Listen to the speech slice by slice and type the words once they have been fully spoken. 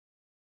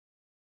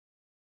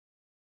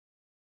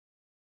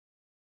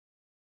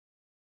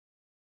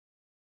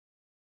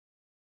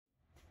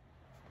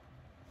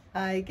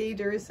Hi,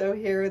 Gaited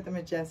here with the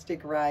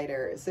Majestic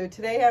Rider. So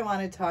today I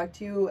want to talk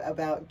to you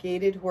about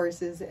gaited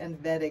horses and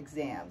vet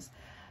exams.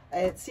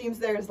 It seems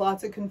there's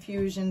lots of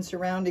confusion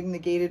surrounding the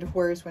gaited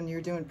horse when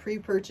you're doing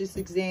pre-purchase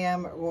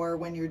exam or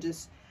when you're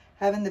just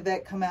having the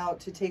vet come out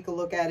to take a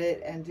look at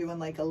it and doing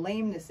like a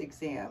lameness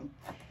exam.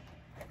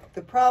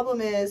 The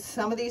problem is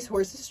some of these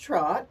horses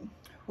trot,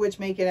 which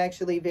make it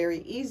actually very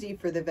easy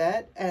for the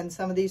vet, and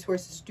some of these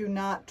horses do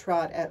not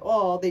trot at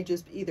all. They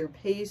just either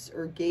pace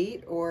or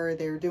gait, or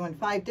they're doing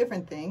 5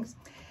 different things,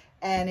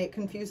 and it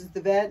confuses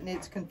the vet and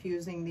it's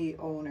confusing the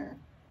owner.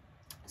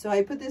 So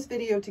I put this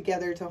video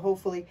together to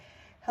hopefully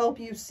help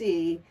you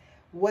see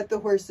what the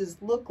horses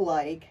look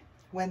like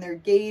when they're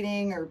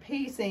gaiting or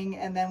pacing,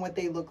 and then what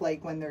they look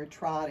like when they're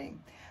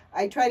trotting.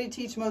 I try to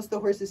teach most of the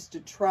horses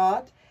to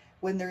trot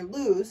when they're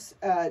loose,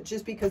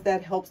 just because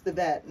that helps the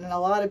vet. And a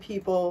lot of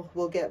people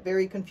will get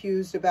very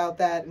confused about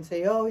that and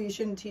say, oh, you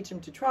shouldn't teach them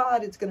to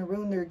trot, it's going to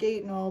ruin their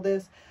gait and all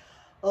this.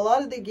 A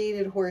lot of the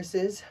gaited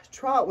horses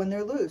trot when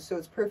they're loose, so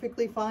it's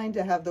perfectly fine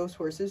to have those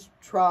horses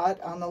trot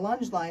on the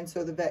lunge line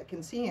so the vet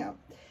can see them.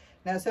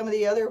 Now, some of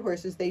the other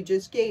horses, they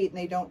just gait and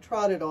they don't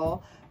trot at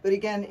all. But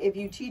again, if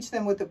you teach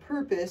them with a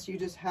purpose, you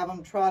just have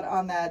them trot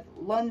on that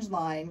lunge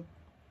line,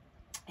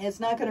 it's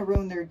not going to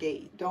ruin their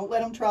gait. Don't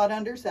let them trot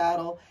under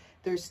saddle.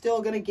 They're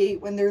still going to gait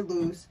when they're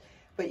loose,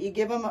 but you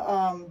give them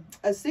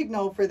a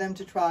signal for them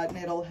to trot, and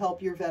it'll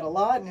help your vet a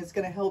lot, and it's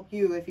going to help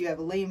you if you have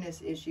a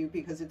lameness issue,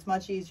 because it's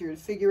much easier to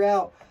figure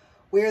out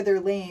where they're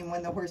lame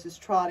when the horse is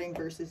trotting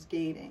versus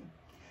gaiting.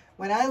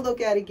 When I look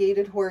at a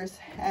gaited horse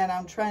and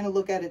I'm trying to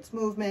look at its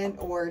movement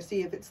or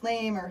see if it's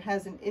lame or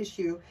has an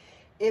issue,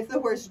 if the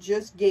horse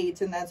just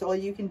gaits and that's all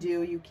you can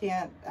do, you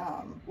can't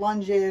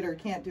lunge it or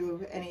can't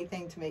do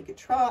anything to make it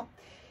trot,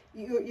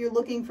 you're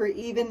looking for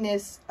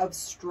evenness of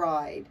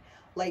stride.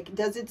 Like,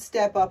 does it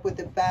step up with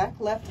the back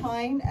left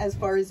hind as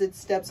far as it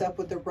steps up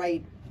with the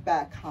right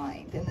back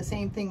hind? And the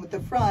same thing with the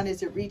front.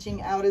 Is it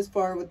reaching out as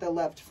far with the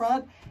left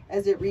front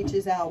as it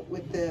reaches out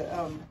with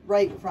the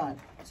right front?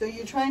 So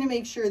you're trying to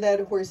make sure that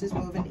a horse is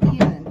moving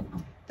even.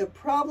 The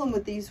problem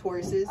with these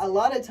horses, a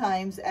lot of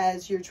times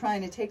as you're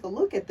trying to take a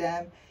look at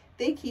them,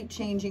 they keep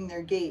changing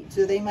their gait.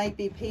 So they might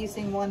be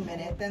pacing 1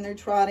 minute, then they're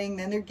trotting,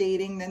 then they're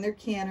gaiting, then they're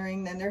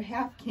cantering, then they're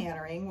half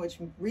cantering, which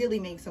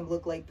really makes them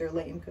look like they're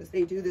lame because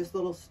they do this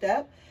little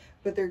step,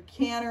 but they're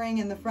cantering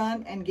in the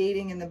front and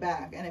gaiting in the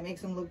back, and it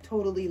makes them look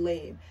totally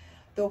lame.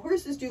 The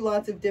horses do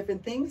lots of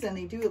different things, and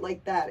they do it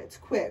like that. It's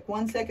quick.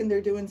 1 second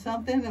they're doing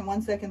something, and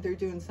 1 second they're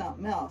doing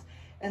something else.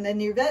 And then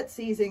your vet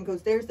sees it and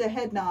goes, there's the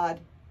head nod.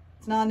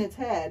 It's nodding its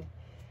head.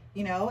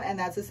 You know, and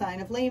that's a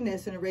sign of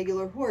lameness in a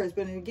regular horse.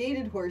 But in a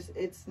gaited horse,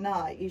 it's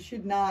not. You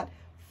should not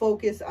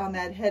focus on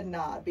that head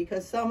nod,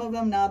 because some of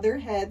them nod their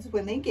heads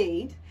when they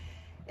gait,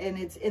 and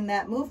it's in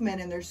that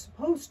movement, and they're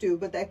supposed to,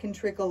 but that can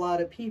trick a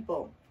lot of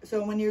people.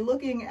 So when you're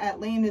looking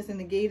at lameness in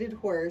the gaited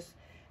horse,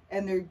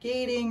 and they're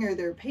gaiting, or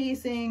they're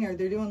pacing, or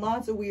they're doing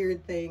lots of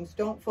weird things,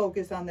 don't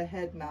focus on the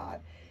head nod.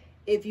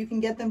 If you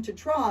can get them to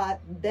trot,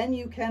 then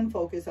you can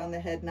focus on the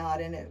head nod,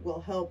 and it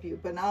will help you,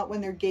 but not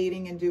when they're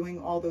gaiting and doing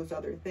all those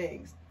other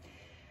things.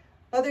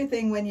 Other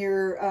thing when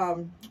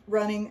you're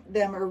running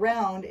them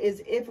around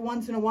is if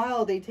once in a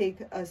while they take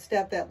a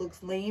step that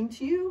looks lame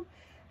to you,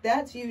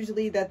 that's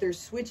usually that they're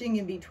switching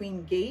in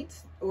between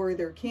gaits, or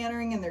they're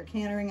cantering and they're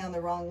cantering on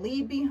the wrong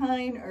lead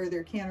behind, or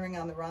they're cantering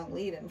on the wrong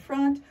lead in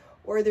front,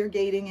 or they're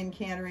gaiting and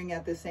cantering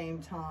at the same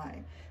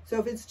time. So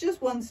if it's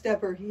just one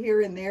step or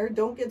here and there,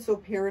 don't get so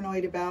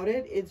paranoid about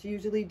it. It's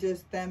usually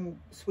just them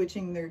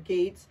switching their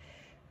gaits.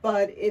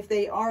 But if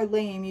they are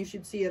lame, you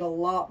should see it a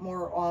lot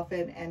more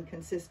often and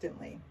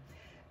consistently.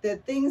 The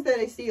things that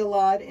I see a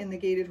lot in the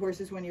gaited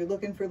horses when you're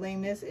looking for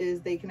lameness is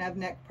they can have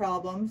neck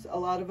problems. A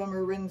lot of them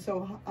are ridden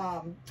so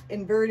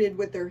inverted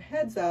with their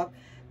heads up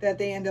that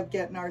they end up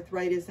getting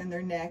arthritis in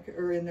their neck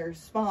or in their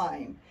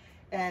spine.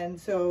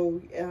 And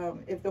so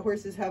if the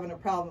horse is having a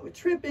problem with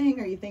tripping,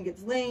 or you think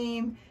it's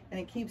lame and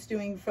it keeps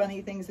doing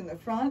funny things in the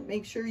front,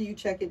 make sure you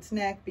check its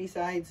neck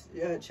besides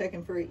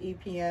checking for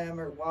EPM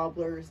or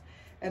wobblers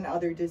and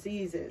other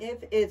diseases.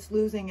 If it's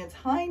losing its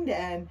hind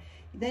end,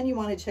 then you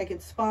want to check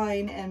its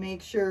spine and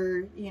make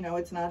sure, you know,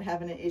 it's not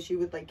having an issue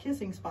with like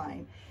kissing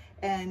spine.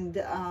 And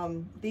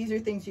these are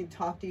things you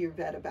talk to your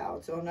vet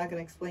about. So I'm not going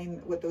to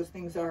explain what those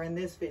things are in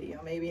this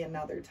video, maybe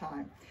another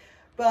time.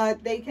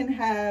 But they can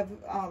have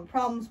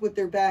problems with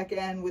their back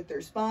end, with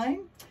their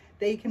spine.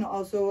 They can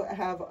also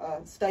have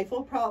a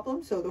stifle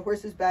problem. So the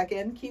horse's back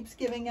end keeps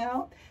giving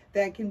out.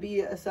 That can be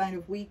a sign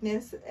of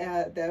weakness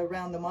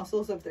around the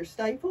muscles of their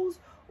stifles,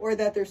 or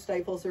that their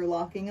stifles are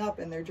locking up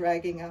and they're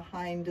dragging a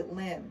hind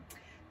limb.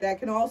 That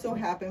can also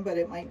happen, but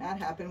it might not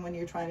happen when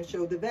you're trying to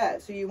show the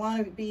vet. So you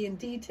want to be in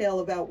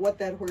detail about what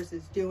that horse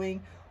is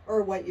doing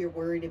or what you're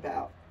worried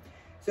about.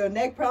 So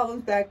neck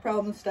problems, back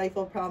problems,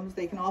 stifle problems.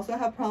 They can also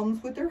have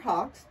problems with their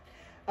hocks,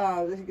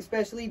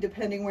 especially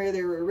depending where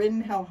they were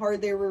ridden, how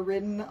hard they were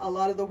ridden. A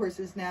lot of the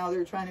horses now,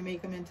 they're trying to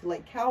make them into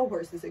like cow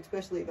horses,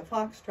 especially the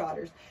fox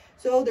trotters.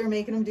 So they're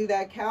making them do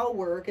that cow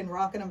work and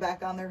rocking them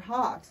back on their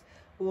hocks.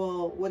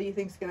 Well, what do you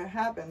think is going to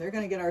happen? They're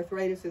going to get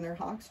arthritis in their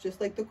hocks, just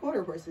like the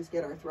quarter horses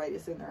get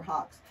arthritis in their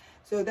hocks.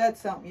 So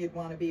that's something you'd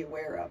want to be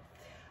aware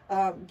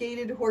of.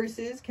 Gaited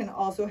horses can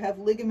also have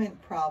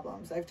ligament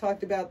problems. I've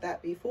talked about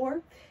that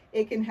before.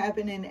 It can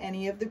happen in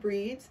any of the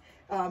breeds.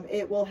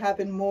 It will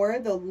happen more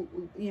the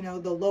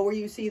lower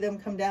you see them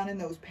come down in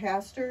those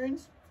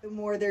pasterns, the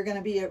more they're going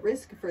to be at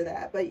risk for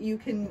that. But you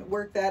can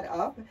work that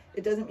up.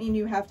 It doesn't mean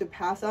you have to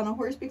pass on a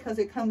horse because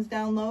it comes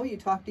down low. You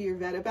talk to your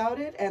vet about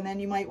it, and then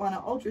you might want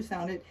to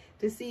ultrasound it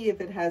to see if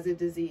it has a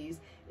disease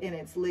in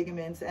its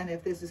ligaments, and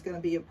if this is going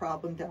to be a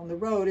problem down the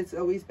road. It's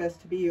always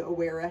best to be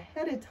aware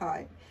ahead of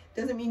time.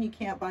 Doesn't mean you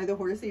can't buy the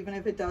horse even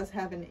if it does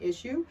have an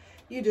issue.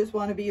 You just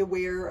want to be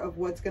aware of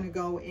what's going to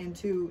go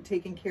into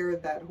taking care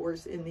of that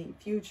horse in the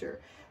future.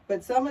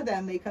 But some of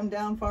them, they come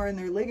down far in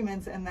their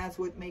ligaments, and that's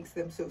what makes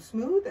them so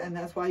smooth, and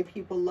that's why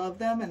people love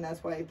them, and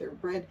that's why they're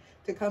bred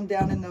to come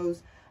down in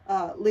those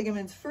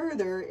ligaments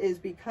further, is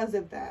because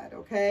of that,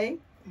 okay?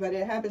 But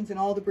it happens in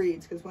all the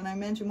breeds, because when I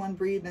mention one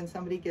breed, then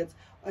somebody gets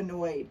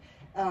annoyed.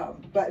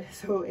 But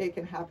so it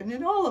can happen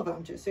in all of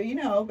them, just so you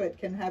know, but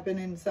can happen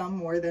in some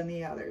more than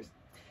the others.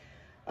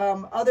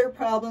 Other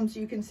problems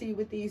you can see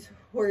with these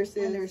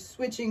horses, they're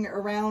switching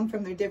around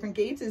from their different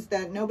gaits, is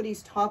that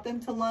nobody's taught them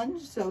to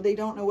lunge, so they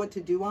don't know what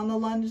to do on the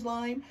lunge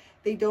line.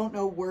 They don't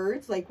know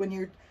words. Like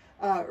when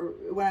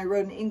I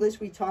wrote in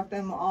English, we taught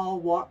them all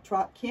walk,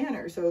 trot,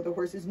 canter. So the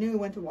horses knew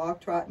when to walk,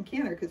 trot, and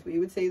canter, because we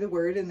would say the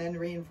word and then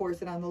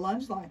reinforce it on the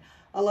lunge line.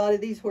 A lot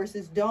of these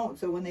horses don't.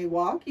 So when they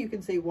walk, you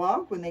can say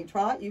walk. When they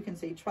trot, you can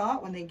say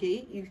trot. When they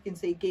gait, you can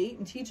say gait,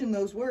 and teach them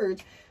those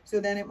words. So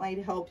then it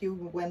might help you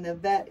when the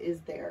vet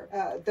is there.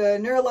 The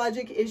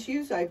neurologic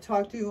issues I've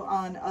talked to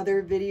on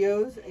other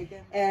videos.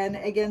 And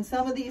again,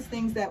 some of these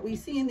things that we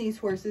see in these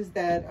horses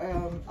that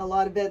a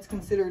lot of vets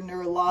consider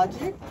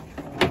neurologic,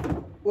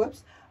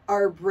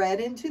 are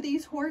bred into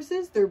these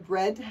horses. They're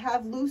bred to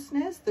have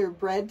looseness. They're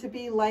bred to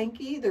be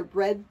lanky. They're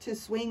bred to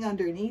swing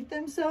underneath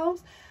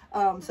themselves.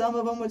 Some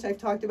of them, which I've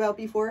talked about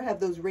before, have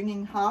those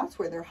ringing hocks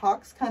where their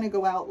hocks kind of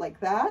go out like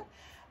that.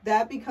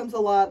 That becomes a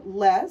lot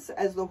less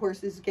as the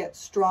horses get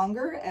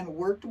stronger and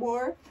worked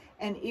more.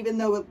 And even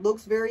though it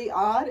looks very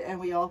odd, and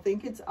we all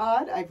think it's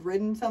odd, I've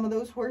ridden some of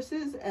those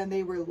horses and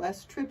they were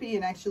less trippy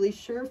and actually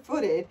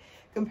sure-footed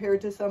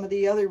compared to some of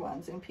the other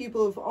ones. And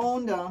people who've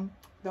owned them,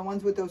 the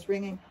ones with those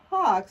ringing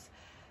hocks,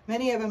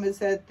 many of them have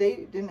said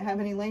they didn't have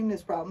any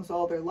lameness problems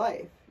all their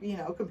life, you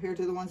know, compared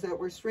to the ones that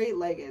were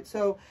straight-legged.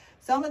 So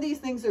some of these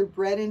things are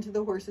bred into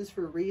the horses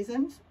for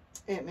reasons.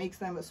 It makes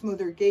them a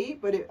smoother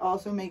gait, but it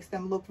also makes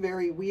them look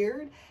very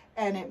weird,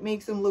 and it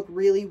makes them look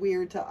really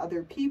weird to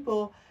other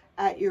people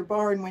at your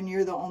barn when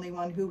you're the only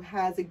one who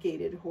has a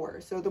gaited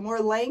horse. So the more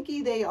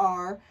lanky they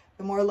are,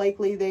 the more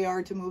likely they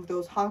are to move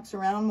those hocks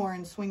around more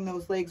and swing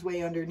those legs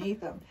way underneath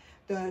them.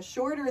 The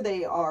shorter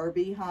they are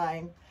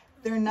behind,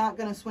 they're not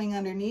going to swing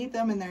underneath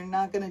them, and they're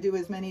not going to do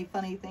as many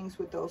funny things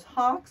with those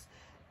hocks,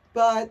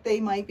 but they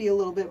might be a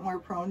little bit more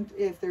prone,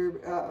 if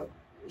they're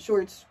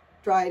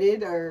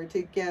short-strided, or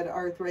to get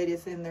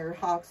arthritis in their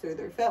hocks or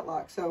their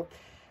fetlocks. So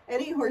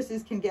any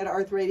horses can get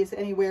arthritis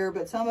anywhere,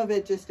 but some of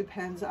it just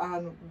depends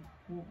on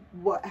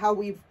how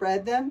we've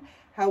bred them,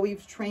 how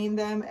we've trained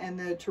them, and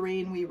the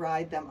terrain we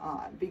ride them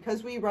on.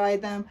 Because we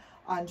ride them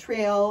on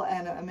trail,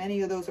 and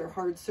many of those are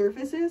hard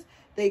surfaces,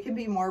 they can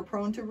be more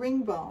prone to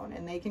ring bone,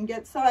 and they can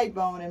get side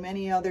bone, and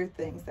many other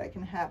things that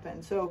can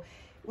happen. So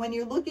when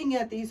you're looking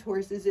at these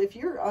horses, if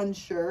you're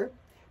unsure,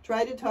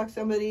 try to talk to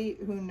somebody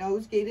who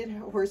knows gaited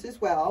horses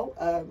well,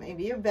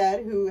 maybe a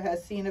vet who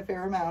has seen a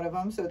fair amount of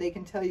them, so they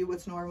can tell you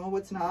what's normal,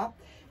 what's not.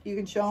 You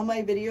can show them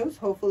my videos.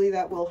 Hopefully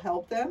that will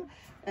help them,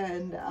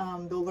 and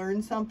they'll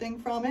learn something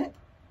from it.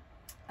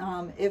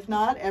 If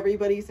not,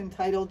 everybody's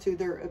entitled to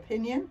their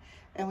opinion,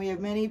 and we have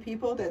many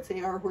people that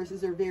say our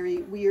horses are very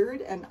weird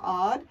and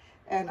odd,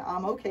 and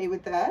I'm okay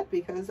with that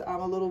because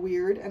I'm a little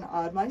weird and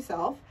odd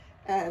myself,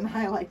 and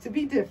I like to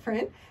be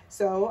different,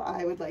 so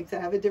I would like to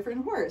have a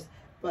different horse.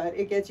 But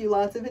it gets you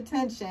lots of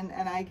attention,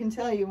 and I can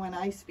tell you when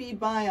I speed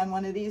by on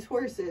one of these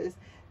horses,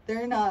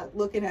 they're not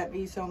looking at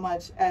me so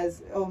much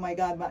as, oh my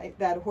God,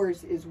 that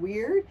horse is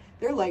weird.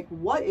 They're like,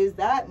 what is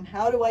that, and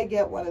how do I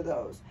get one of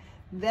those?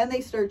 Then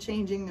they start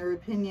changing their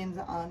opinions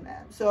on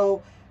them.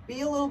 So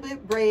be a little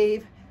bit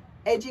brave,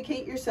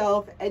 educate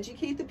yourself,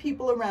 educate the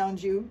people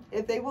around you.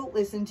 If they won't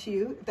listen to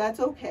you, that's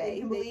okay. They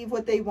can believe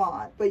what they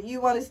want, but you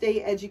want to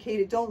stay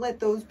educated. Don't let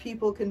those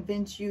people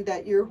convince you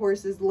that your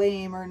horse is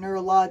lame or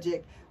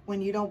neurologic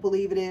when you don't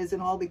believe it is,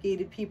 and all the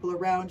gaited people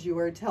around you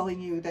are telling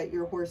you that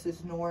your horse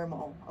is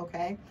normal,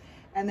 okay?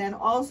 And then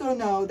also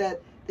know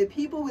that the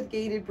people with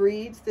gaited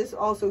breeds, this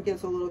also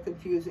gets a little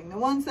confusing. The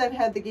ones that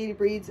have the gaited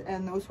breeds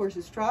and those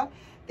horses trot,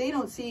 they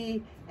don't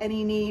see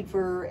any need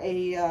for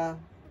a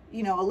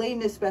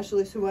lameness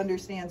specialist who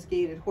understands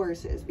gaited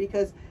horses,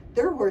 because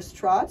their horse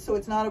trots, so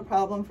it's not a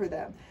problem for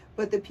them.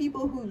 But the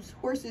people whose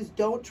horses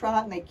don't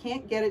trot and they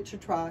can't get it to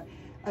trot,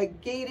 a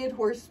gaited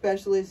horse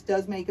specialist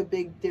does make a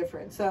big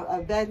difference. So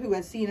a vet who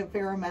has seen a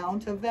fair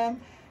amount of them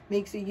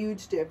makes a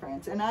huge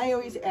difference. And I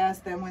always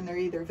ask them when they're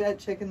either vet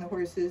checking the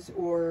horses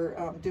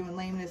or doing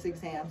lameness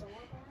exams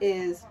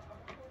is,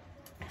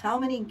 how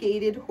many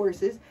gaited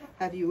horses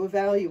have you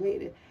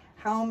evaluated?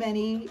 How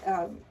many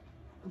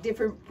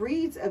different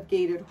breeds of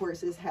gaited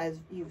horses have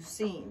you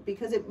seen?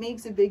 Because it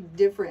makes a big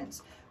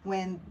difference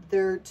when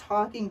they're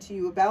talking to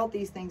you about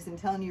these things and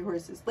telling you your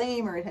horse is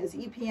lame or it has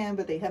EPM,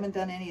 but they haven't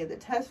done any of the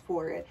tests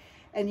for it.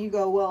 And you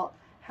go, well,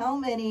 how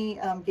many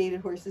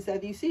gaited horses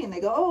have you seen? They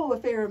go, oh, a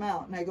fair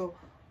amount. And I go,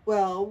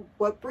 well,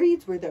 what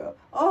breeds were there?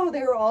 Oh,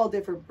 they were all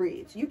different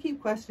breeds. You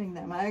keep questioning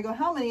them. And I go,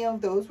 how many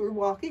of those were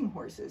walking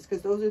horses?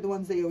 Because those are the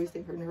ones they always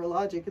think are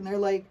neurologic. And they're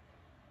like,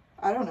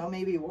 I don't know,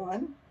 maybe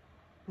one.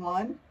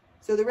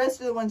 So the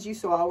rest of the ones you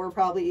saw were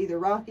probably either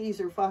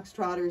Rockies or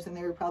Foxtrotters, and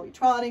they were probably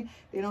trotting.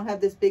 They don't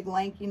have this big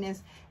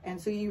lankiness.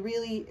 And so you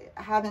really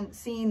haven't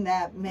seen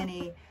that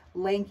many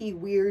lanky,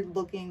 weird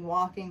looking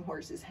walking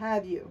horses,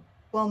 have you?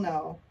 Well,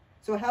 no.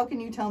 So how can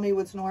you tell me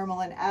what's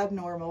normal and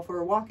abnormal for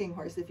a walking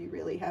horse if you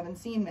really haven't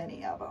seen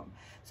many of them?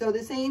 So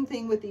the same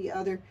thing with the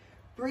other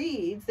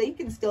breeds, they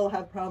can still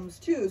have problems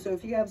too. So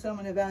if you have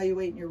someone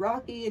evaluating your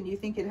Rocky and you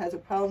think it has a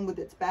problem with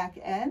its back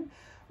end,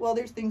 well,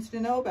 there's things to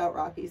know about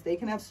Rockies. They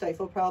can have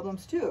stifle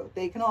problems too.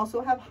 They can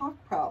also have hock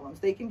problems.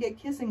 They can get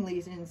kissing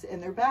lesions in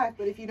their back.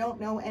 But if you don't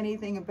know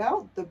anything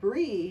about the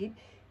breed,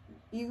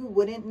 you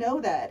wouldn't know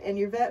that. And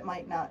your vet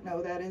might not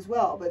know that as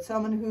well. But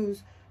someone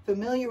who's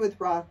familiar with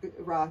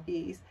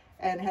Rockies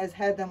and has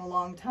had them a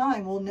long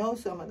time will know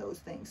some of those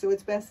things. So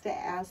it's best to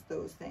ask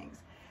those things,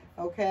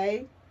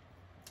 okay?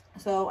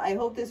 So I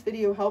hope this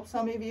video helps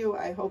some of you.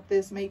 I hope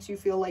this makes you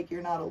feel like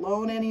you're not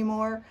alone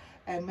anymore.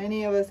 And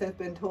many of us have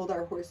been told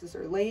our horses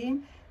are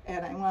lame,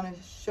 and I want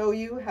to show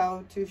you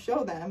how to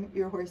show them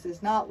your horse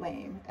is not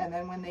lame. And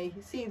then when they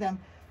see them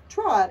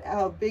trot,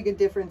 how big a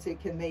difference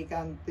it can make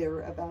on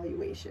their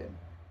evaluation.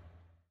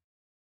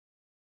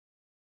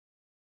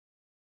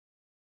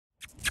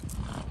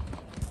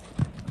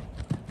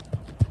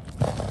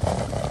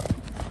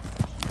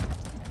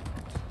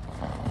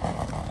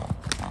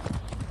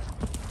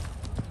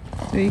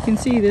 So you can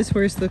see this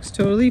horse looks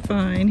totally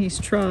fine. He's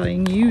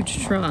trotting,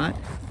 huge trot.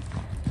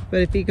 But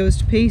if he goes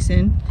to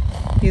pacing,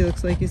 he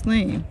looks like he's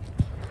lame.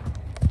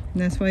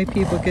 And that's why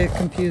people get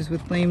confused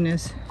with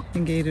lameness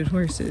and gaited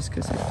horses,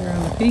 because if they're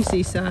on the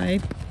pacey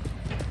side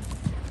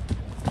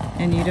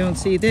and you don't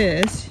see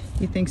this,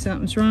 you think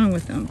something's wrong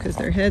with them because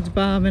their head's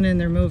bobbing and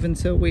they're moving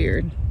so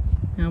weird.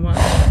 Now watch.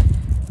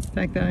 The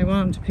fact that I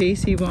want him to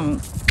pace, he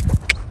won't.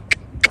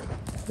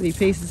 But he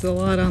paces a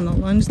lot on the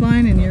lunge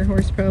line, and your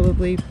horse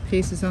probably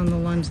paces on the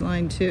lunge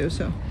line too.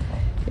 So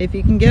if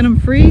you can get them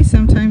free,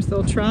 sometimes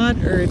they'll trot,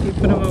 or if you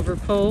put them over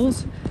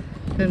poles,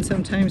 then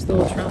sometimes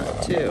they'll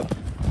trot too.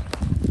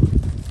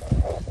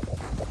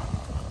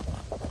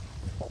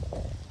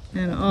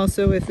 And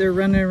also if they're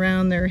running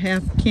around, they're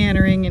half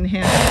cantering and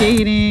half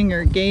gaiting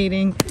or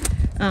gaiting.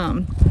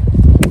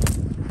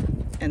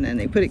 And then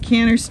they put a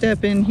canter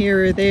step in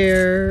here or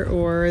there,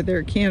 or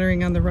they're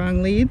cantering on the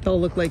wrong lead,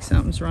 they'll look like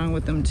something's wrong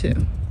with them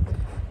too.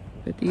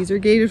 But these are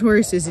gaited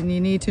horses, and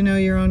you need to know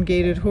your own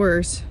gaited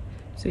horse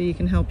so you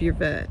can help your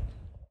vet.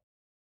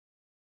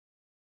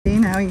 See,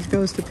 now he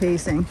goes to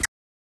pacing.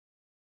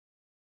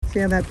 See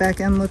how that back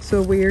end looks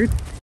so weird?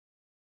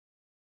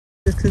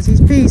 Just because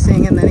he's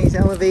pacing and then he's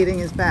elevating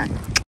his back.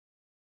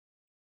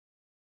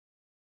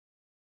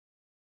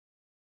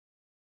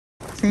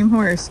 Same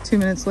horse, 2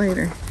 minutes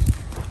later.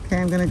 Okay,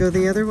 I'm going to go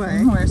the other way.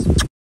 Same horse.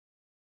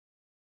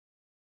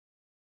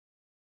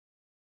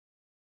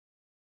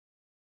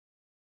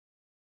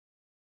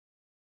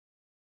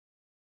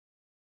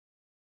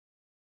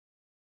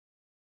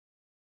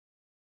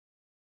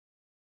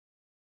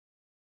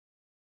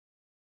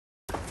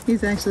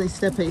 He's actually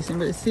step pacing,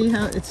 but see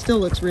how it still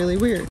looks really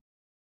weird.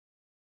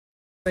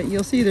 But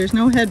you'll see there's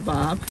no head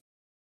bob.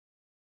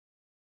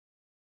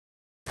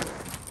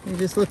 They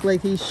just look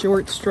like he's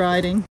short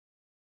striding.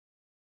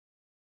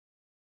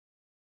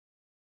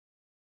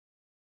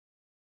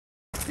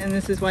 And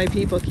this is why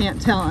people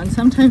can't tell. And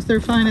sometimes they're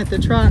fine at the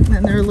trot, and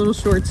then they're a little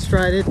short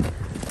strided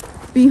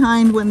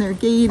behind when they're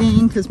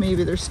gaiting, because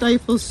maybe their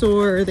stifle's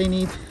sore, or they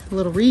need a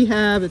little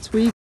rehab, it's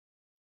weak.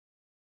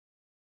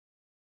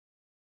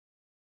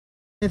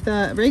 If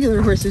the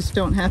regular horses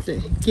don't have to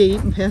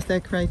gait and pass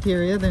that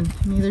criteria, then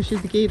neither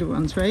should the gaited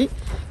ones, right?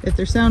 If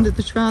they're sound at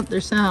the trot,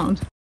 they're sound.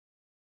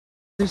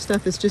 Their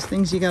stuff is just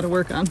things you got to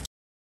work on.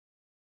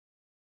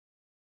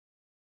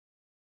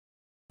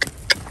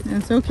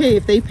 And it's okay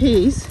if they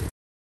pace,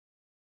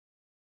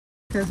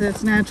 because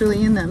that's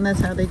naturally in them. That's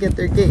how they get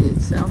their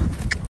gait. So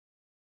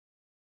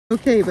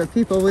okay, but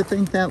people would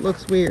think that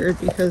looks weird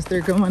because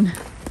they're going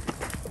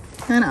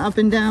kind of up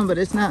and down, but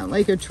it's not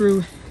like a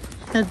true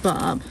head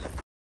bob.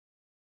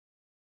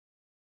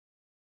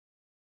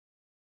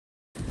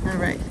 All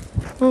right.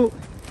 Oh,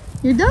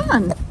 you're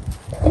done.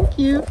 Thank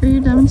you for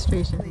your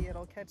demonstration.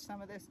 It'll catch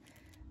some of this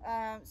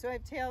So I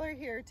have Taylor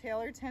here.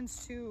 Taylor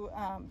tends to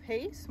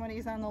pace when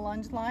he's on the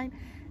lunge line,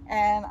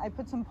 and I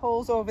put some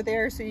poles over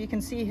there so you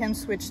can see him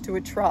switch to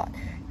a trot,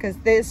 because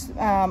this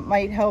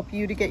might help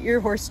you to get your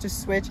horse to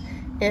switch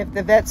if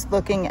the vet's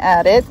looking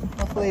at it.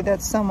 Hopefully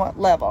that's somewhat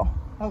level.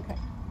 Okay,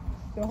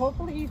 so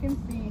hopefully you can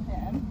see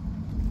him.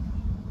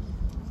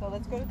 So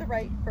let's go to the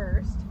right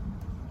first.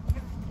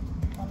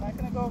 I'm not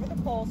going to go over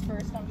the poles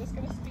first. I'm just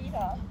going to speed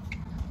up.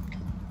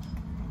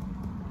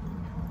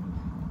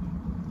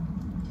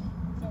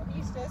 So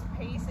he's just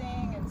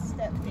pacing and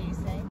step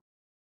pacing.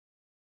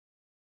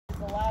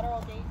 The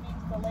lateral gait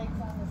means the legs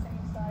on the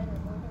same side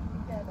are moving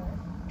together.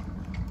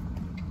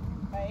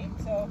 Right?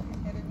 So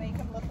it'll make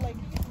him look like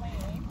he's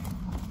leaning.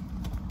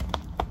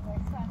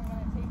 Next time I'm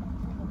going to take him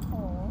through the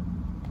pole.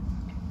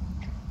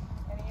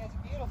 And he has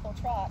a beautiful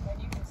trot,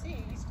 and you can see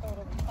he's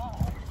totally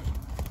fine.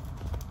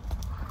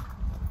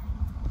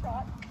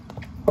 Trot.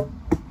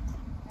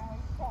 Now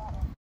he's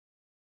trotting.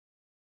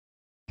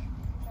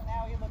 So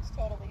now he looks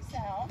totally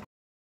sound.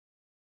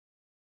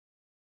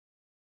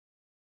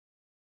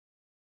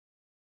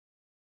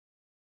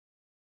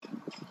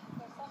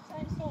 So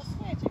sometimes he'll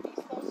switch if he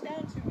slows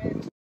down too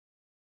much.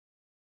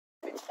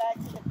 Switch back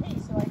to the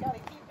pace, so I got to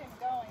keep him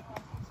going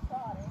once he's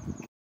trotting.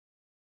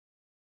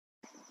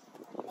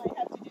 You might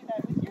have to do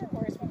that with your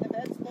horse when the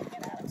vet's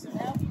looking at him. So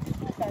now he just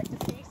went back to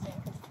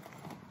pacing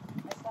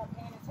because I stopped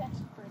paying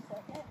attention for a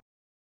second.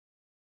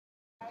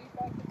 Now he's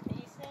back to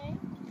pacing.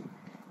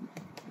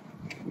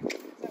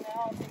 So now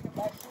I'll take him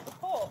back through the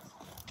poles.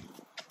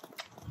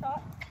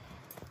 Trot.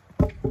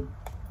 Now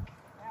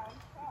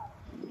he's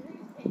trotting. Here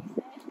he's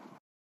pacing.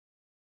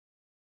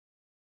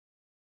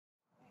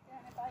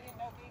 Again, if I didn't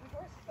know baby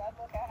horses, I'd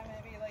look at him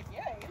and be like,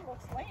 yeah, he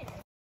looks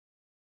lame.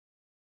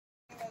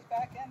 He goes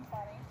back in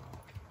funny.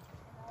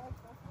 Now let's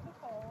go through the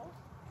poles.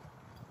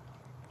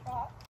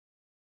 Trot.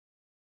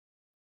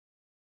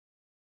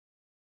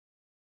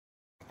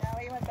 Now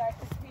he went back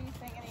to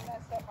pacing and he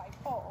messed up my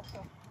pole. So,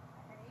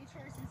 and each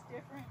horse is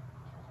different.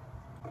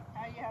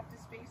 Now you have to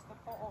space the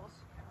poles.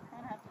 I'm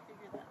going to have to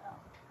figure that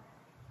out.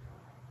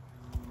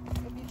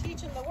 If you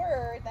teach them the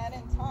word, then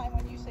in time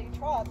when you say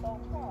trot, they'll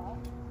trot.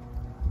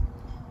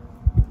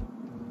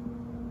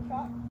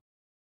 Trot.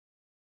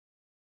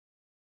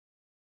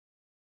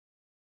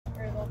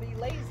 Or they'll be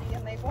lazy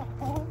and they won't.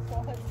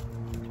 So let's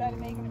try to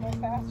make them go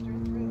faster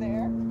through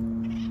there.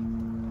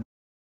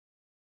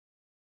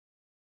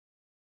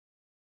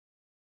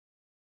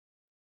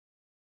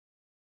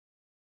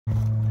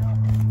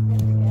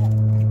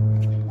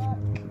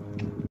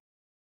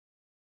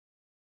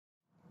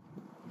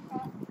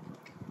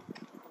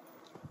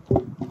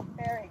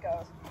 There he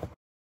goes.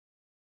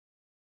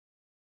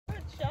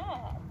 Good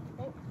job.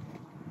 Oh.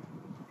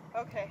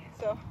 Okay,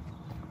 so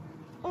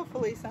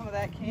hopefully some of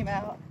that came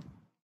out.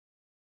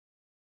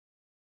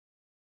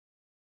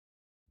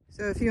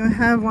 So if you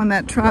have one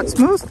that trots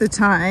most of the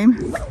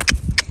time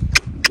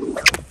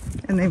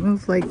and they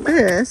move like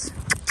this,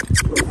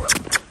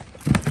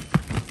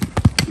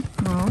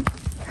 well,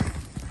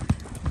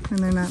 and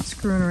they're not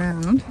screwing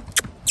around.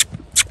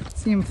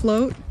 See him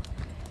float?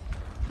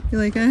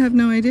 You're like, I have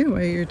no idea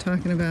why you're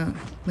talking about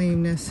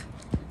lameness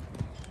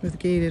with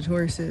gaited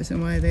horses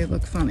and why they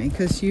look funny,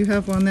 because you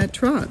have one that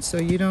trots, so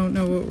you don't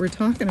know what we're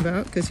talking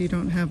about because you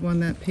don't have one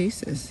that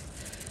paces.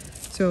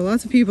 So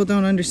lots of people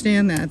don't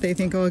understand that. They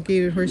think all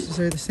gaited horses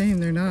are the same.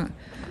 They're not.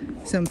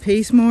 Some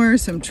pace more,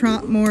 some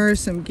trot more,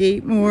 some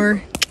gait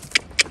more,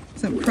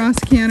 some cross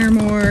canter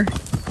more.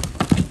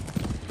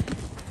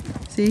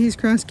 See, he's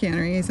cross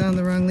cantering. He's on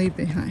the wrong lead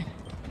behind.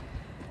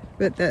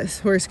 But this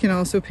horse can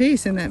also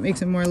pace, and that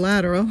makes him more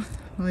lateral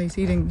while he's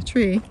eating the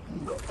tree.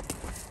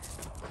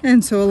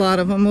 And so a lot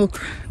of them will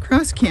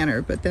cross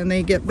canter, but then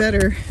they get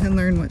better and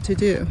learn what to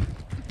do.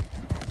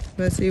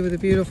 But see, with a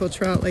beautiful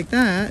trot like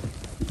that,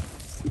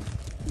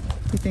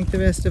 we think the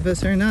rest of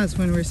us are nuts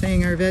when we're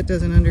saying our vet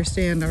doesn't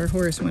understand our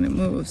horse when it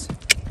moves.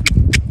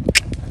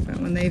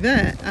 But when they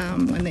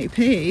when they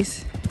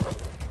pace,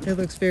 it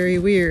looks very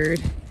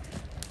weird.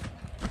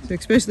 So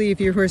especially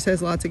if your horse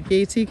has lots of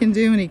gaits he can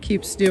do and he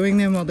keeps doing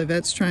them while the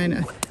vet's trying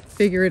to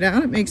figure it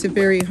out, it makes it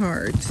very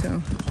hard.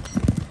 So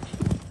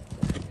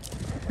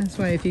that's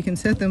why if you can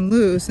set them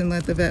loose and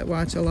let the vet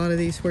watch, a lot of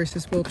these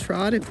horses will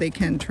trot if they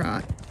can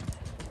trot.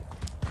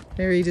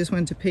 There he just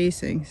went to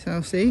pacing.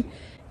 So see,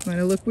 it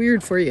might look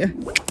weird for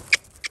you.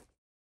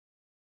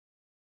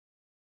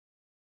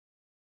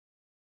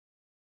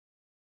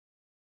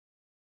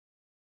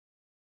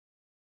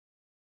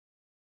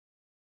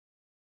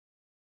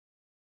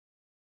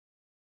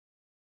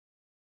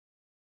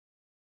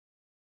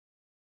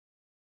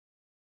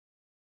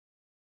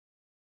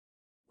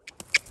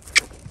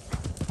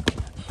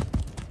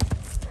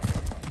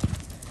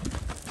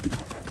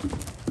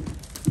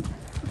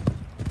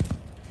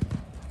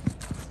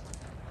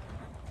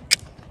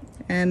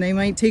 And they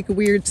might take a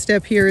weird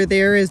step here or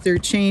there as they're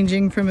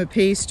changing from a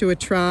pace to a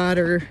trot,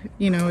 or,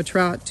 you know, a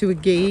trot to a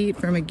gait,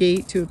 from a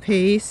gait to a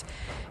pace.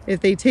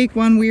 If they take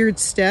one weird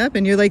step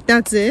and you're like,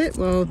 that's it,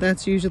 well,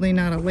 that's usually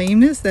not a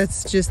lameness.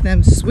 That's just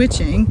them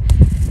switching.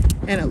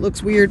 And it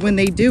looks weird when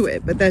they do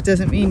it, but that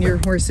doesn't mean your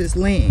horse is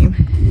lame.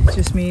 It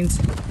just means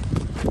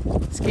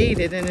it's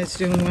gaited and it's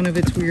doing one of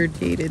its weird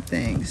gaited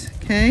things,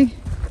 okay?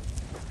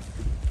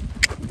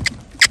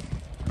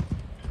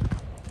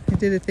 I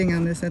did a thing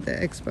on this at the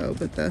expo,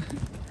 but the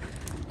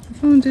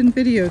phone didn't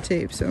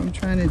videotape, so I'm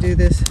trying to do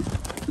this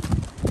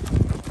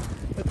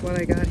with what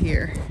I got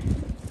here.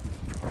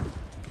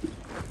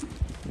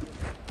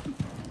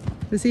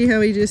 But see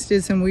how he just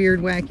did some weird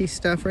wacky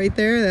stuff right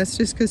there? That's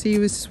just because he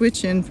was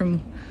switching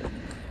from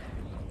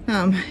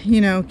you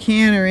know,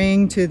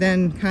 cantering to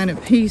then kind of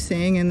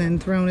pacing and then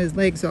throwing his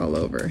legs all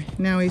over.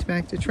 Now he's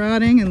back to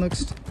trotting and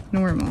looks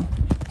normal.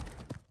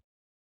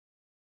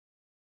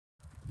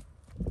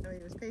 So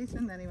he was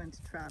pacing, then he went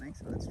to trotting.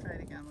 So let's try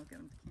it again. We'll get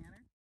him to canter.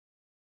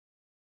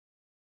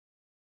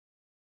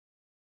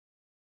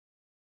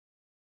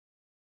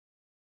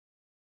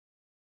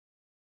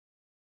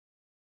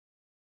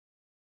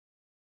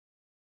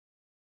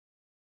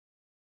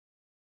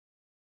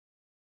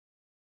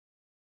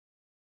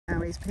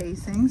 Now he's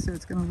pacing, so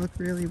it's going to look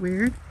really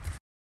weird.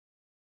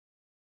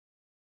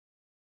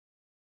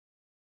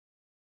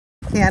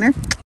 Canter.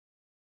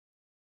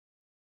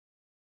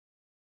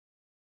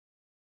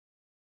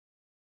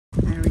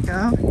 There we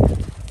go.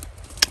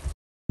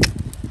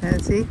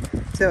 And see,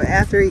 so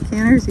after he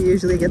canters, he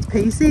usually gets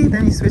pacey,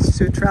 then he switches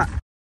to a trot.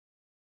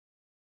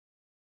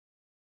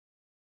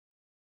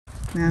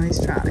 Now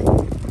he's trotting.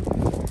 So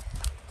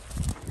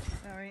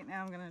right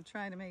now I'm going to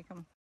try to make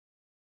him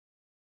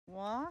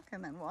walk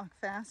and then walk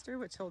faster,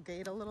 which he'll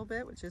gait a little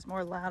bit, which is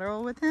more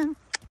lateral with him.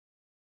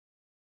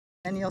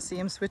 And you'll see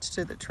him switch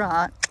to the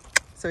trot.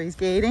 So he's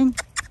gaiting,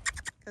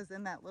 because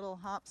then that little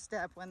hop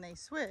step when they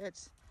switch,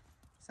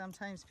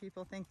 sometimes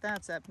people think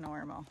that's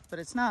abnormal, but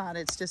it's not.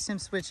 It's just him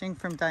switching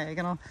from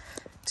diagonal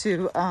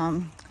to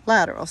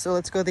lateral. So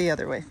let's go the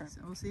other way.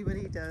 So we'll see what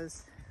he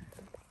does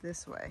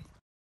this way.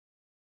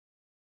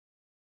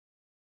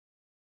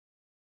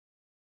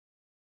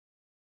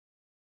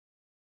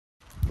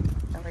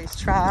 So he's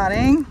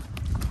trotting.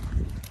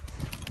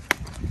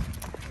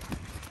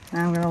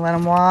 Now I'm going to let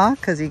him walk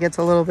because he gets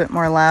a little bit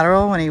more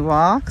lateral when he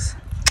walks.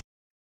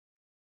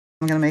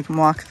 I'm going to make him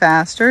walk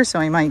faster, so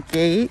he might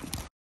gait.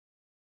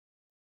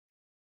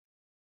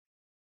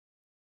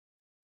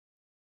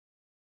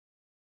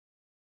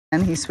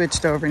 And he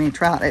switched over and he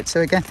trotted.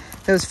 So again,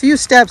 those few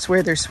steps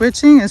where they're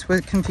switching is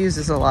what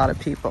confuses a lot of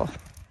people.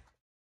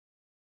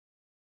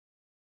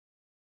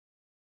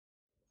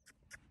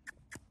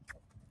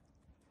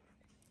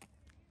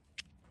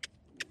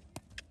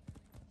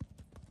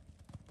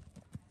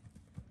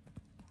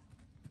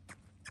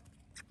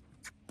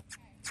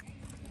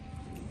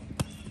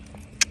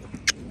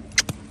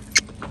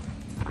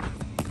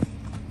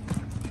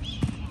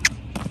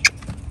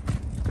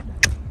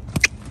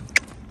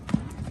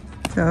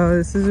 So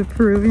this is a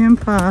Peruvian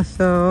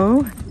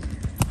Paso,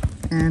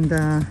 and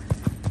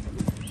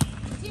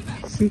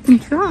she can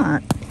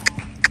trot.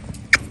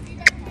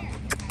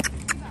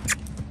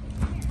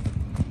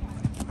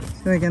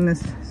 So again,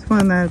 this is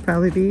one that would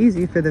probably be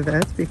easy for the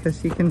vets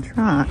because she can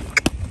trot.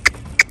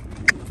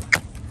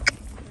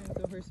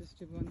 The horses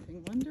do one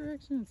thing one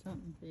direction and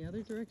something the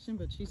other direction,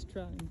 but she's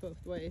trotting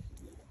both ways.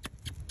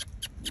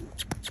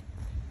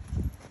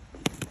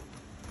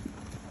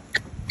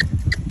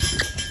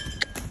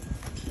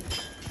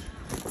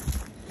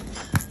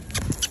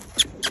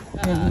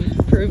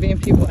 Peruvian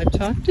people I've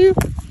talked to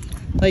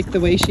like the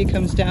way she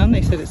comes down.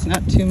 They said it's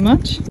not too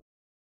much.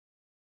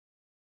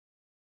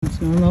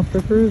 It's normal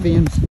for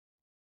Peruvians.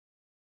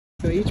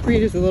 So each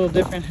breed is a little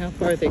different how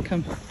far they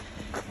come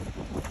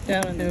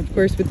down. And of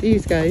course with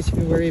these guys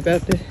you worry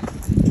about the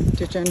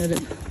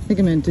degenerative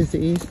ligament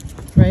disease,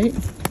 right?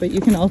 But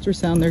you can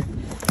ultrasound their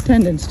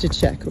tendons to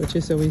check, which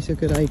is always a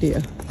good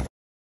idea.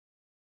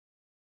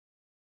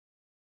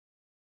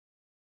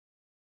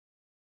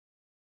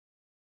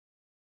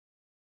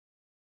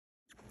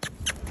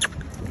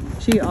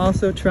 She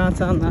also trots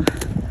on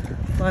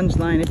the lunge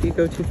line if you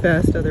go too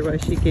fast,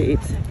 otherwise she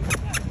gaits.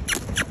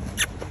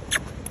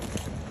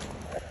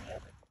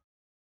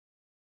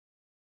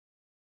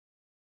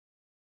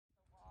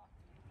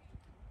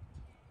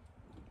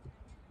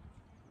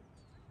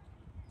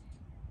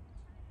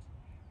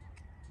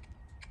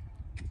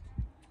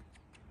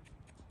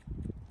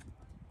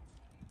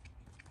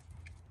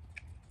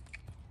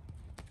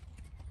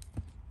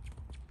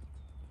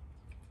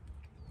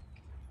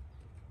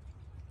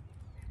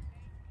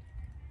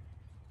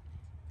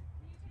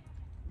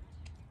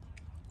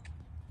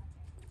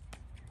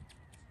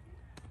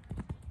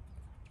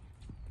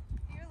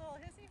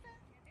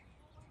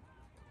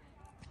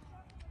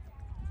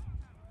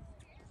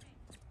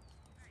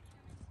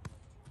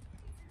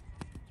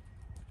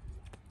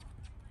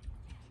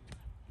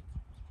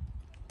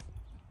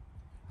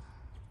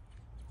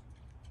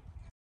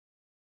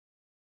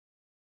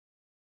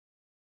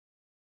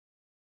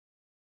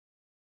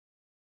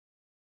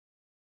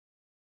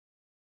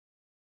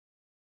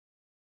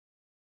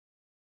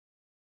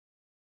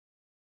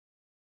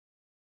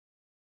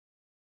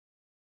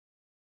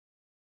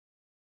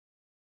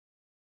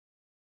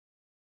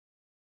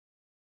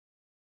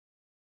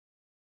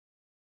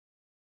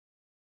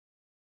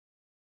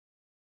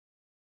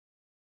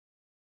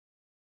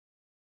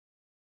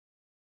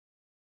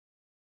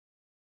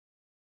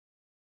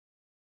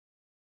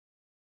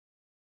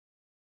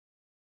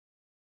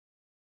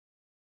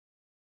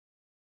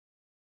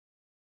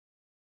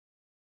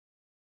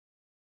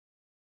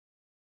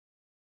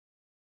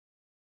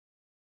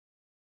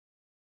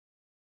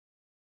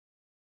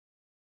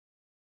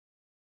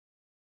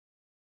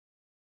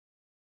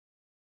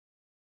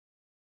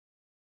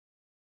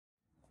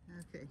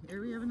 Okay,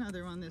 here we have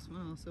another one. This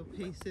one also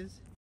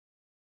paces.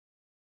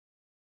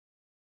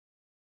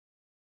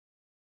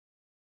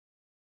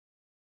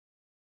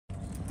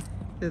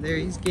 So there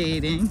he's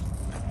gaiting.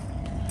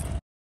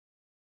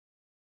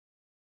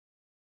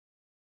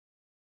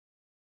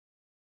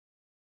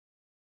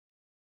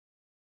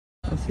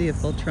 We'll see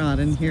if they'll trot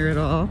in here at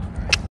all.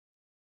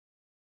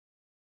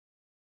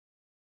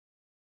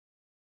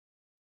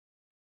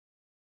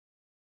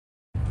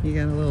 You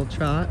got a little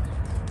trot,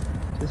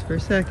 just for a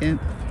second.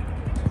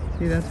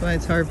 See, that's why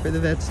it's hard for the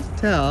vets to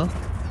tell.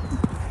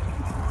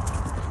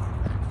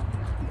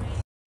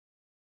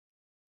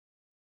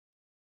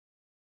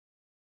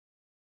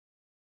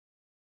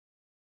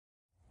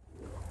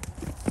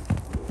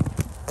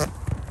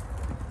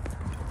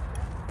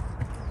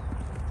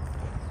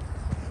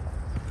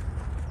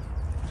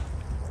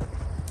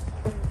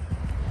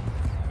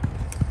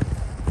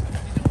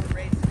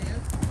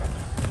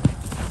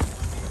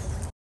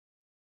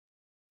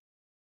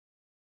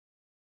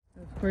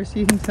 Of course,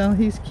 you can tell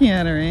he's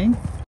cantering,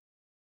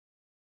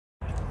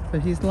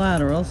 but he's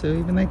lateral, so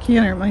even that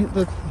canter might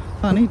look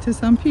funny to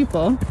some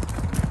people.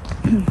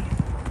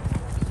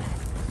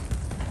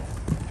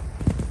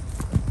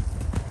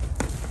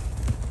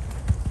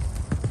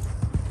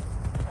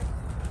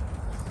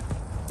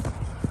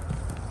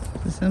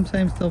 So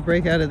sometimes they'll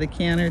break out of the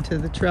canter to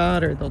the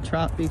trot, or they'll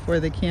trot before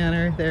the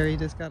canter. There, he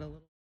just got a little.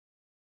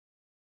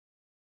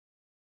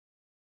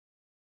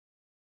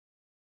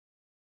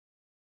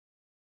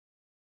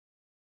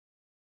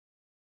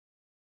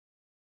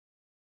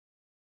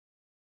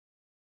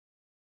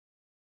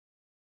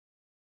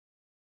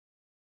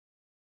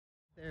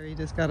 There, he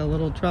just got a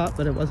little trot,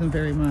 but it wasn't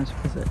very much,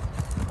 was it?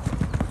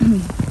 A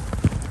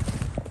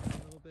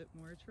little bit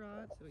more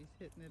trot, so he's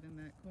hitting it in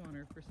that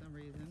corner for some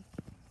reason.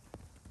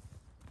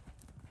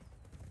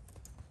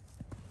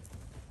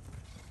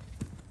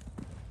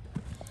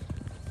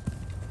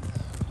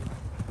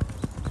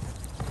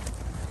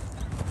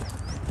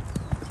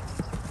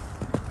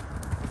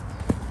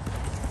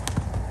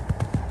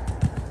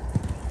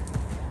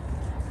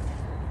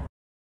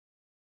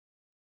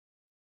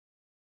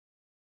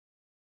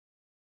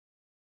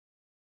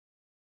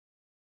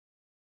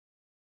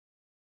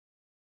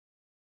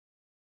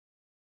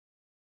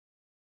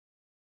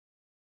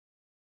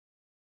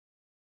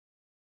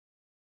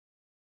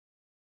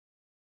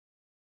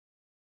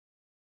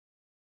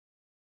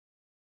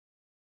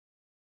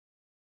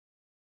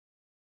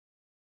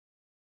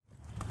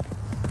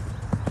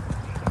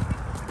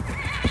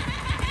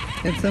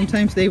 And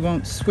sometimes they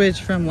won't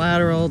switch from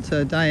lateral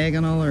to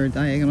diagonal or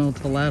diagonal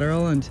to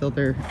lateral until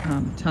they're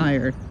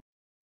tired.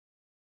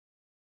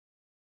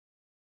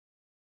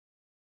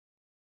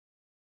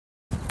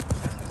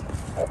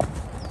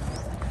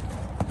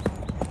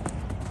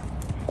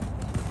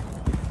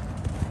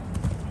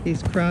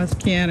 He's cross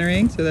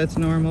cantering, so that's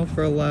normal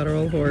for a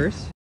lateral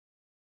horse.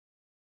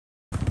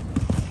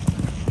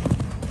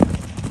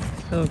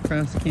 Still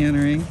cross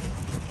cantering,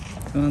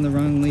 so on the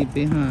wrong lead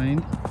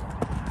behind.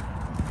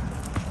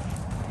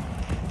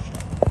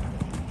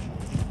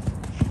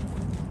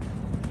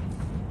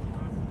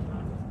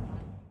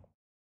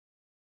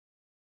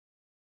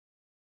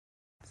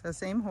 So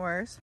same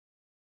horse.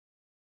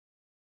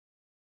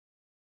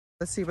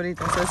 Let's see what he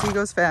does as he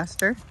goes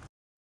faster.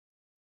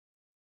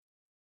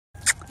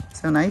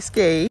 So nice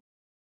gait.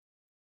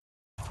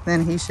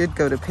 Then he should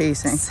go to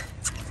pacing.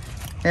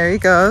 There he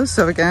goes.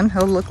 So again,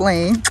 he'll look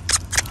lame.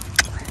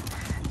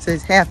 So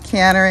he's half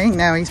cantering.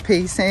 Now he's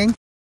pacing.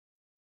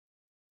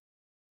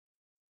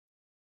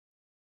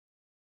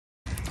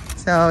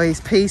 So he's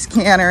pace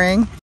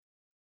cantering.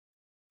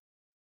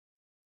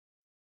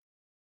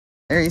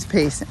 There he's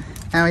pacing.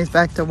 Now he's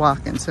back to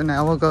walking. So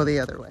now we'll go the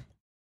other way.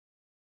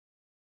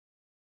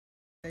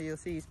 So you'll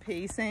see he's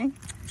pacing.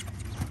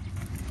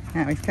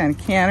 Now he's kind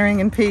of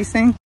cantering and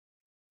pacing.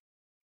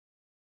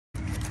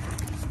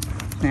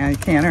 Now he's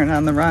cantering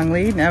on the wrong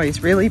lead. Now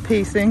he's really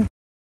pacing.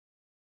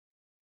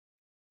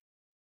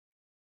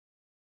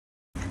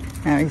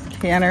 Now he's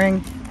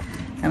cantering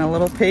and a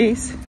little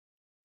pace.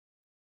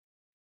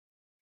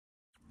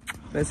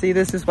 But see,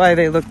 this is why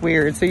they look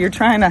weird. So you're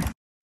trying to,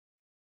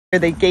 are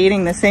they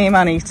gaiting the same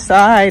on each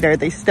side? Are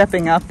they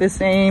stepping up the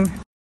same?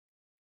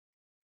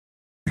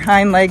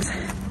 Hind legs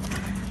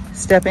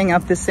stepping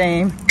up the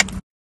same.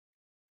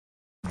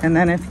 And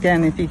then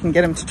if you can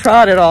get them to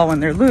trot at all when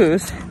they're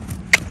loose,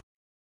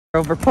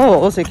 over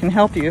poles, it can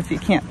help you if you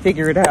can't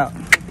figure it out.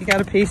 If you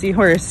got a pacey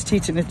horse,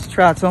 teaching it to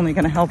trot's only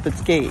going to help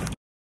its gait.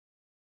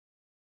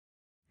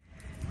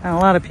 And a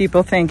lot of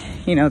people think,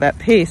 you know, that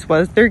pace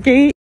was their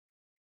gait.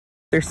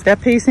 Their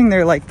step pacing,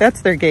 they're like,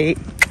 that's their gait.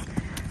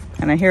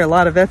 And I hear a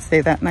lot of vets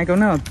say that, and I go,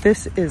 no,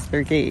 this is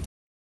their gait.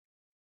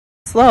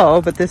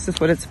 Slow, but this is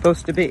what it's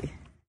supposed to be.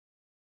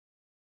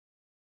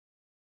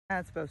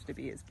 That's supposed to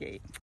be his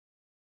gait.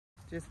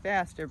 Just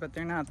faster, but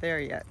they're not there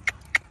yet.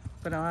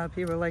 But a lot of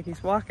people are like,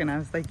 he's walking. I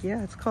was like,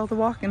 yeah, it's called a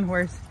walking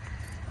horse.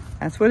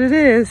 That's what it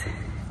is.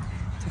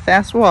 It's a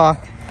fast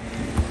walk.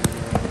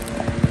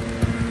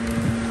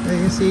 So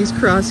you see he's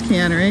cross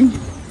cantering.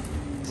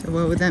 So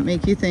what would that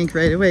make you think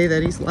right away?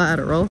 That he's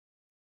lateral.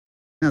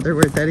 Another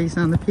word that he's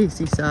on the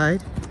pacey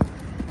side.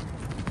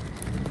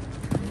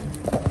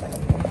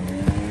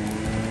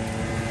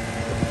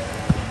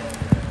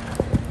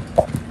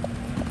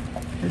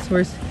 This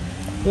horse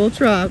will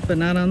trot, but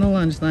not on the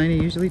lunge line. He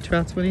usually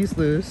trots when he's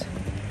loose,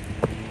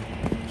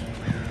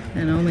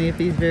 and only if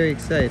he's very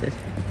excited.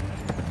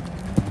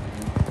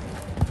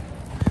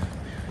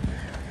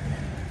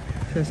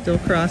 So still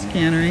cross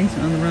canterings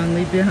on the wrong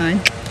lead behind.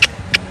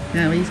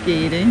 Now he's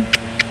gating.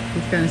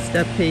 He's kind of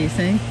step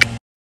pacing.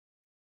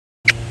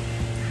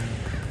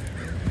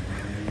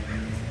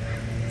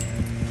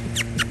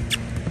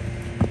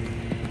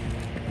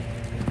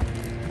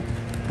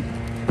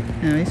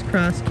 Now he's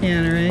cross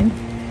cantering.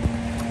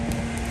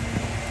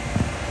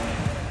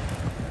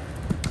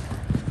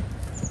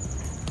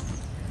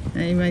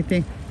 Now you might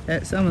think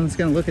that someone's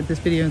going to look at this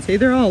video and say,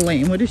 they're all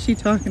lame. What is she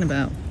talking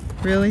about?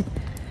 Really?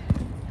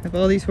 I have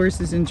all these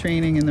horses in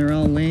training and they're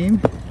all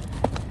lame?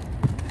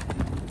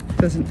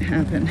 Doesn't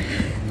happen.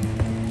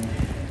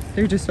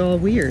 They're just all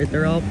weird.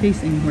 They're all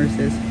pacing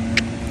horses.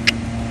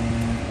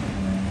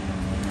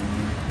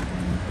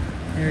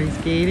 There he's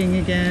gating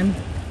again.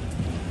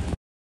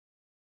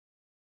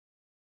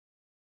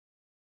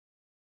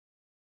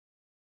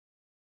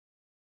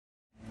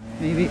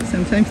 Maybe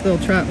sometimes they'll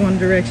trot one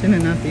direction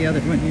and not the other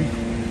when you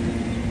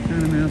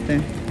got them out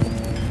there.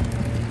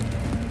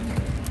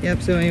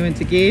 Yep, so he went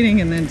to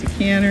gating and then to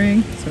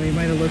cantering, so he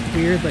might have looked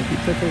weird, like he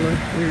took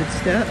a weird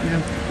step. Now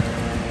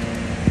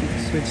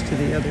he switched to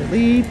the other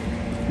lead.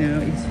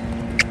 Now he's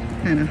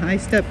kind of high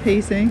step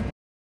pacing.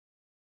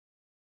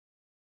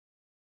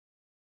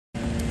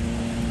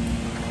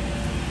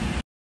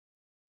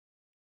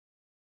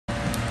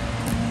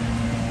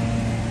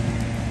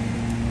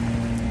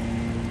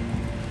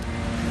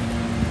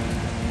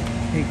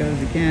 He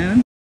goes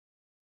again.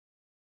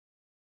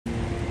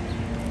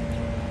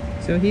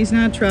 So he's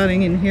not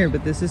trotting in here,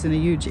 but this isn't a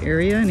huge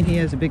area and he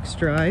has a big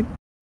stride.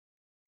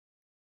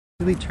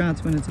 He really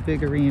trots when it's a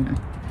big arena.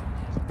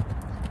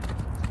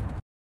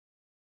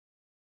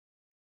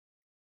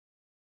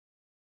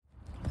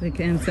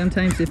 Again,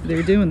 sometimes if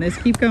they're doing this,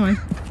 keep going.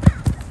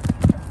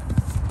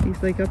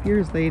 He's like, up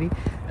yours, lady.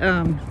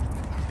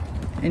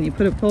 And you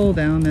put a pole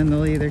down, then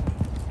they'll either,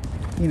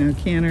 you know,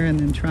 canter and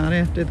then trot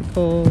after the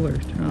pole or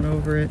trot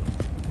over it.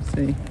 Let's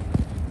see.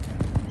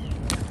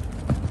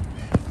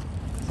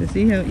 So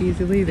see how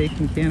easily they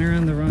can canter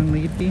on the wrong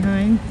lead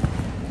behind?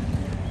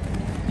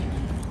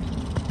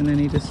 And then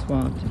he just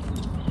swapped.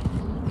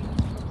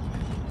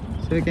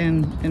 So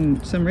again,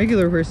 in some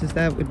regular horses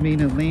that would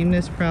mean a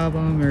lameness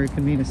problem or it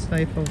could mean a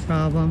stifle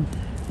problem.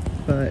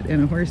 But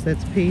in a horse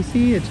that's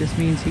pacey, it just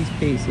means he's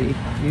pacey,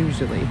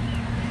 usually.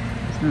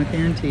 It's not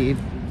guaranteed.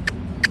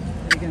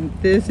 Again,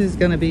 this is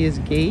going to be his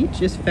gait,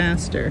 just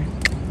faster.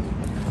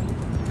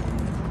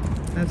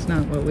 That's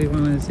not what we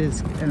want as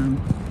his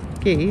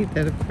gait.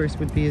 That, of course,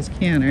 would be his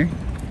canter.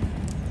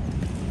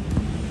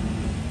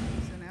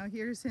 So now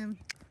here's him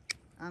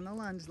on the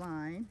lunge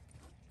line.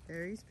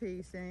 There he's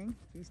pacing.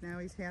 He's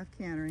half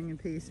cantering and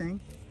pacing.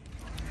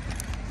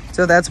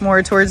 So that's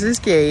more towards his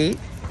gait.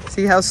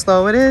 See how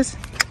slow it is?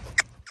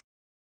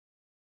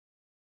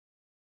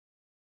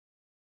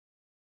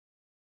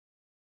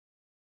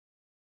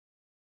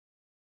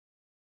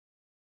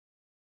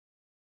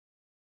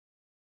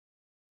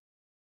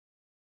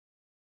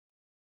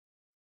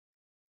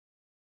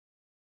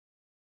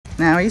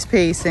 Now he's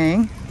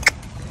pacing.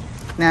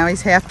 Now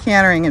he's half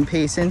cantering and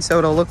pacing, so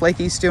it'll look like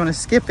he's doing a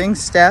skipping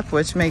step,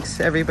 which makes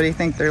everybody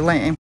think they're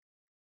lame,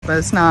 but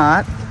it's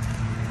not.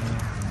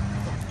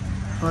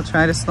 We'll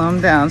try to slow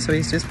him down, so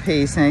he's just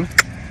pacing.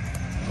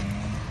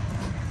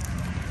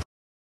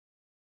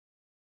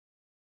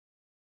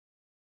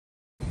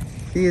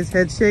 See his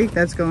head shake?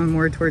 That's going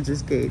more towards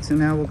his gait, so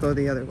now we'll go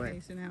the other way.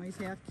 Okay, so now he's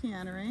half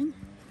cantering.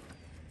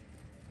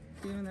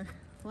 Doing the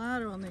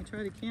lateral and they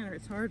try to canter,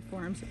 it's hard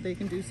for them, so they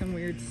can do some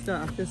weird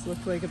stuff. This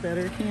looks like a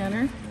better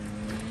canter.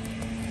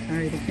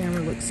 Sorry, the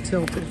camera looks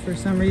tilted for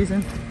some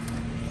reason.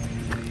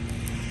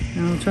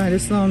 Now I'll try to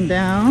slow him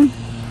down.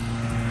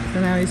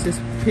 So now he's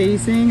just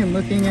pacing and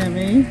looking at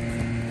me.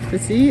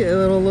 But see,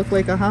 it'll look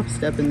like a hop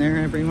step in there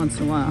every once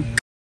in a while.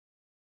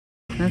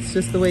 That's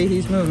just the way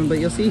he's moving. But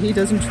you'll see he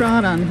doesn't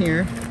trot on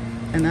here,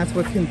 and that's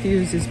what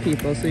confuses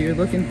people. So you're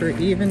looking for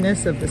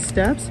evenness of the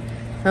steps,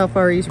 how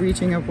far he's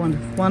reaching up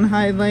one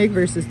hind leg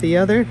versus the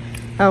other,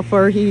 how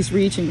far he's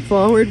reaching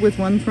forward with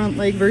one front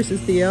leg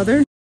versus the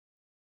other.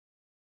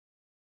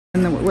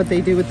 And then what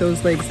they do with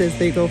those legs is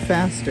they go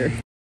faster.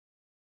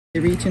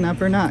 They're reaching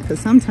up or not, because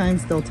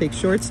sometimes they'll take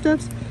short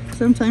steps,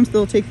 sometimes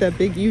they'll take that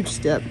big huge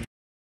step.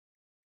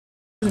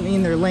 Doesn't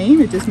mean they're lame,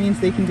 it just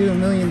means they can do a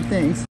million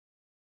things.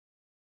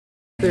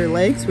 Their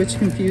legs, which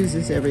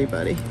confuses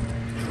everybody.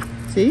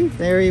 See,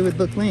 there he would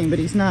look lame, but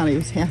he's not, he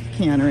was half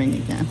cantering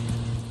again.